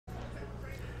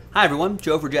Hi everyone,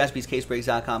 Joe for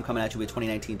JaspysCaseBreaks.com coming at you with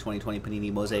 2019-2020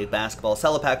 Panini Mosaic Basketball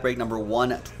Cello Pack break number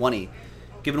 120.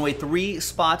 Giving away 3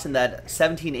 spots in that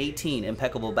 17-18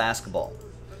 Impeccable Basketball.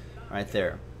 Right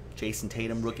there. Jason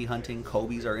Tatum rookie hunting,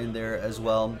 Kobe's are in there as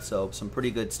well, so some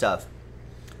pretty good stuff.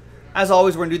 As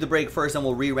always, we're going to do the break first, then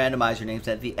we'll re-randomize your names.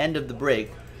 At the end of the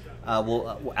break,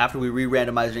 after we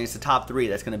re-randomize your names, the top 3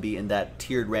 that's going to be in that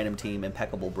tiered random team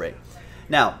Impeccable break.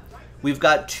 Now, we've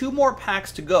got 2 more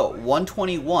packs to go,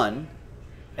 121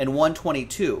 and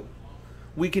 122.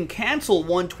 We can cancel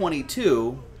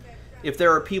 122 if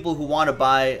there are people who want to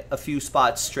buy a few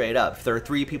spots straight up. If there are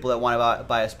 3 people that want to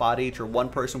buy a spot each, or 1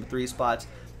 person with 3 spots,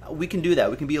 we can do that.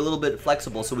 We can be a little bit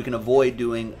flexible so we can avoid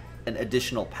doing an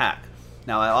additional pack.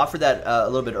 Now, I offered that a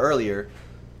little bit earlier.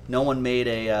 No one made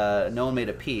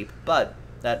a peep, but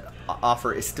that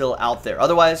offer is still out there.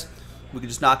 Otherwise, we could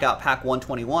just knock out pack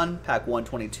 121, pack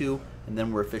 122, and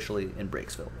then we're officially in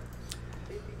Breaksville.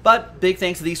 But big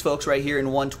thanks to these folks right here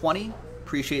in 120.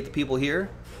 Appreciate the people here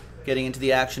getting into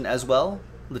the action as well,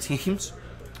 the teams.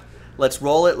 Let's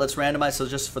roll it. Let's randomize. So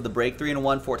just for the break, 3 and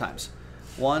 1, 4 times.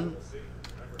 1,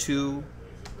 2,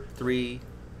 3,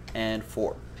 and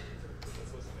 4.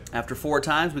 After 4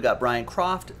 times, we got Brian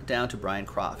Croft down to Brian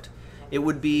Croft. It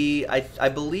would be, I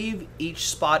believe, each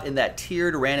spot in that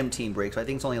tiered random team break, so I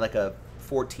think it's only like a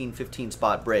 14, 15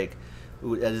 spot break,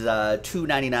 is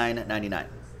 $299.99.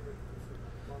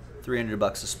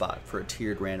 $300 a spot for a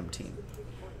tiered random team.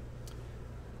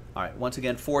 All right, once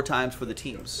again, 4 times for the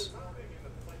teams.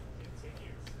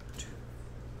 2.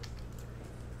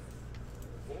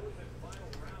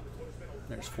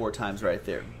 There's 4 times right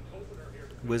there.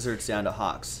 Wizards down to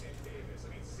Hawks.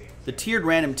 The tiered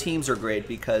random teams are great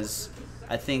because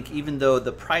I think even though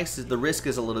the risk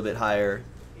is a little bit higher,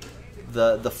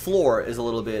 the floor is a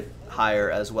little bit higher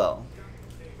as well.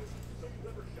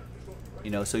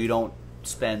 You know, so you don't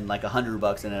spend like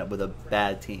 $100 and end up with a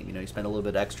bad team. You know, you spend a little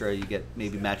bit extra, you get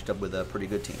maybe matched up with a pretty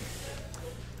good team.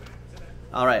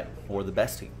 All right, or the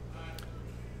best team.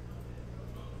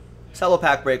 Cello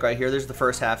pack break right here. There's the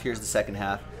first half. Here's the second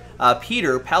half.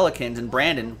 Peter, Pelicans, and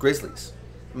Brandon, Grizzlies.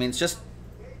 I mean, it's just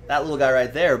that little guy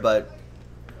right there, but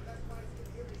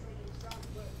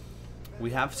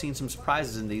we have seen some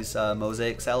surprises in these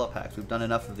Mosaic Cello packs. We've done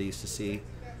enough of these to see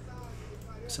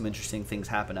some interesting things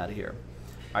happen out of here.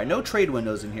 All right, no trade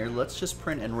windows in here. Let's just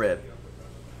print and rip.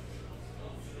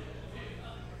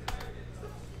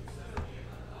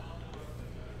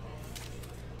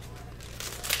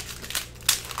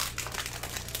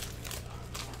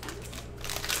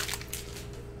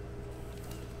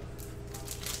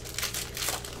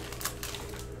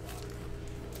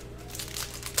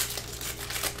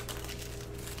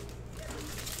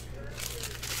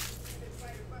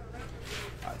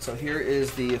 All right, so here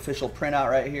is the official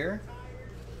printout right here.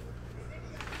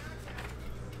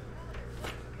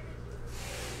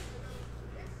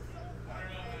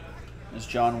 There's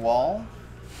John Wall,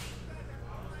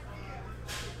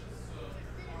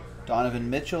 Donovan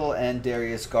Mitchell, and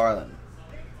Darius Garland.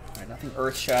 All right, nothing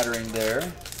earth-shattering there.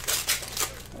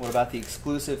 What about the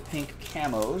exclusive pink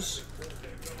camos?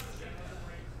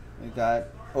 We've got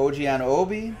OG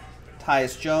Anunoby,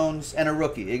 Tyus Jones, and a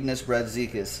rookie, Ignas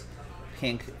Brazdeikis,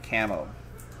 pink camo.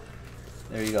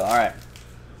 There you go. All right.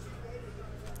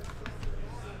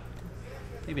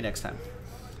 Maybe next time.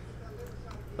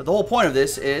 But the whole point of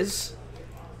this is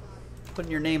putting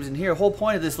your names in here. The whole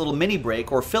point of this little mini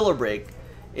break or filler break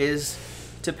is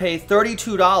to pay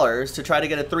 $32 to try to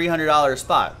get a $300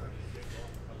 spot.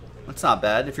 That's not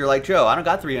bad. If you're like Joe, I don't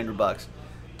got $300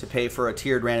 to pay for a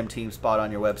tiered random team spot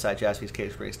on your website,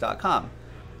 JaspysCaseBreaks.com.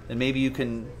 Then maybe you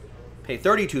can pay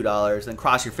 $32, then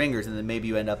cross your fingers, and then maybe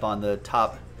you end up on the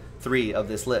top 3 of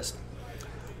this list.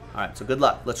 All right, so good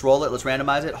luck. Let's roll it. Let's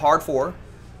randomize it. Hard 4.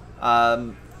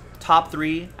 Top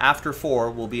 3 after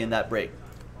 4 will be in that break.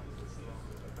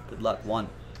 Good luck. 1,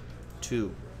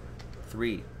 2,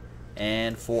 3,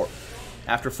 and 4.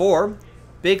 After 4,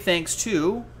 big thanks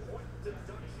to,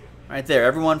 right there,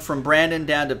 everyone from Brandon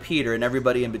down to Peter and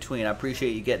everybody in between. I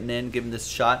appreciate you getting in, giving this a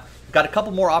shot. We've got a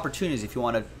couple more opportunities if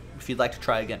you'd like to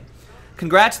try again.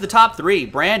 Congrats to the top 3,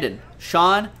 Brandon,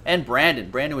 Sean, and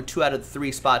Brandon. Brandon with 2 out of the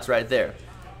 3 spots right there.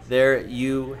 There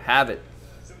you have it.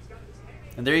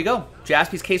 And there you go.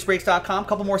 JaspysCaseBreaks.com.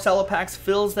 Couple more cello packs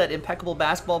fills that impeccable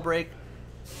basketball break.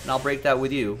 And I'll break that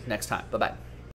with you next time. Bye-bye.